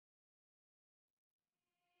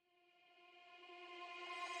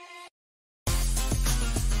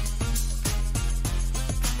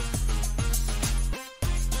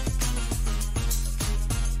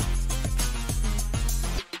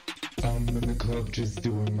club just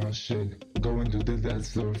doing my shit. Going to the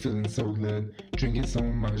dance floor feeling so lit. Drinking so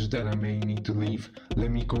much that I may need to leave.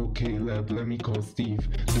 Let me call Caleb, let me call Steve.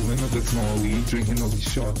 Doing all the smalley, drinking all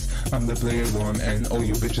these shots. I'm the player one and all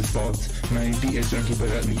you bitches bots. Might be a junkie but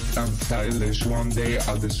at least I'm stylish. One day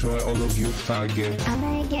I'll destroy all of you faggot. I'm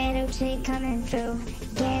a ghetto chick coming through.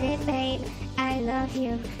 Get it babe, I love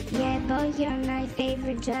you. Yeah boy, you're my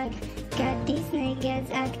favorite drug. Got these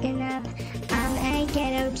niggas acting up. I'm a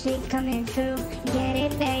ghetto chick coming through. Get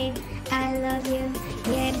it babe, I love you.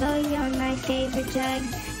 Yeah boy, you're my favorite drug.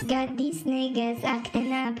 Got these niggas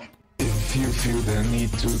acting up. If you feel the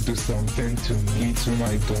need to do something to me, to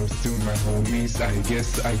my girls, to my homies, I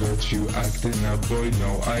guess I got you acting up, boy.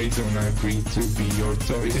 No, I don't agree to be your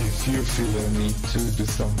toy. If you feel the need to do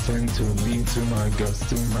something to me, to my girls,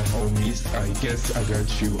 to my homies, I guess I got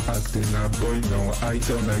you acting up, boy. No, I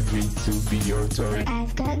don't agree to be your toy.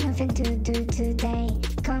 I've got nothing to do today.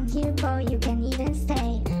 Come here boy, you can even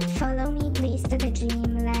stay. Follow me please to the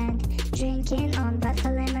dreamland. Drinking on vodka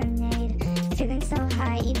lemonade. Feeling so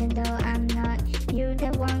high even though I'm not. You're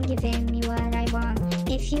the one giving me what I want.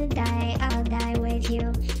 If you die, I'll die with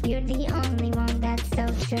you. You're the only one that's so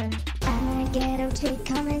true. I'm a ghetto chick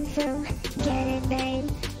coming through. Get it babe,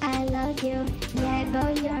 I love you. Yeah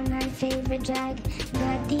boy, you're my favorite drug.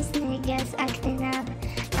 Got these niggas acting up.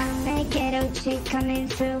 I'm a ghetto chick coming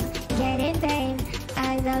through. Get it babe,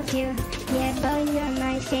 I love you. Yeah boy, you're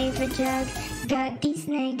my favorite drug. Got these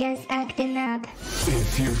niggas acting up.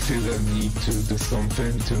 If you feel the need to do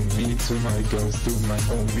something to me, to my girls, to my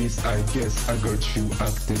homies, I guess I got you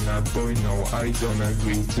acting up, boy. No, I don't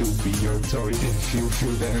agree to be your toy. If you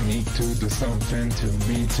feel the need to do something to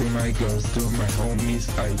me, to my girls, to my homies,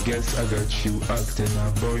 I guess I got you acting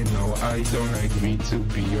up, boy. No, I don't agree to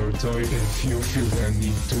be your toy. If you feel the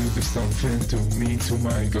need to do something to me, to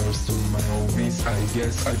my girls, to my homies, I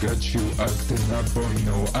guess I got you acting up, boy.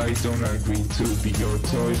 No, I don't agree to be your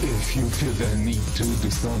toy. If you feel the need to do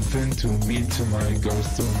something to me, to my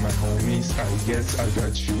girls, to my homies, I guess I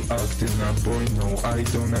got you acting up, boy. No, I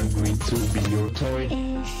don't agree to be your toy.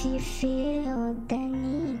 If you feel the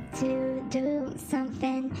need to do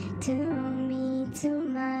something to me, to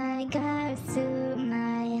my girls, to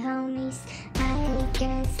my homies, I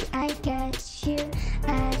guess I got you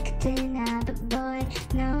acting up, boy.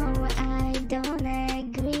 No, I don't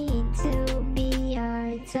agree to be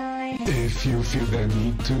your toy. If you feel the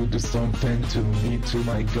need to do something to me, to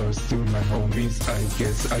my girls, to my homies, I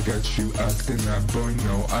guess I got you acting up, boy.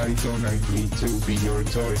 No, I don't agree to be your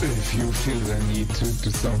toy. If you feel the need to do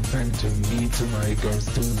something to me, to my girls,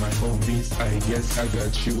 to my homies, I guess I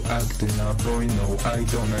got you acting up, boy. No, I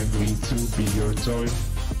don't agree to be your toy.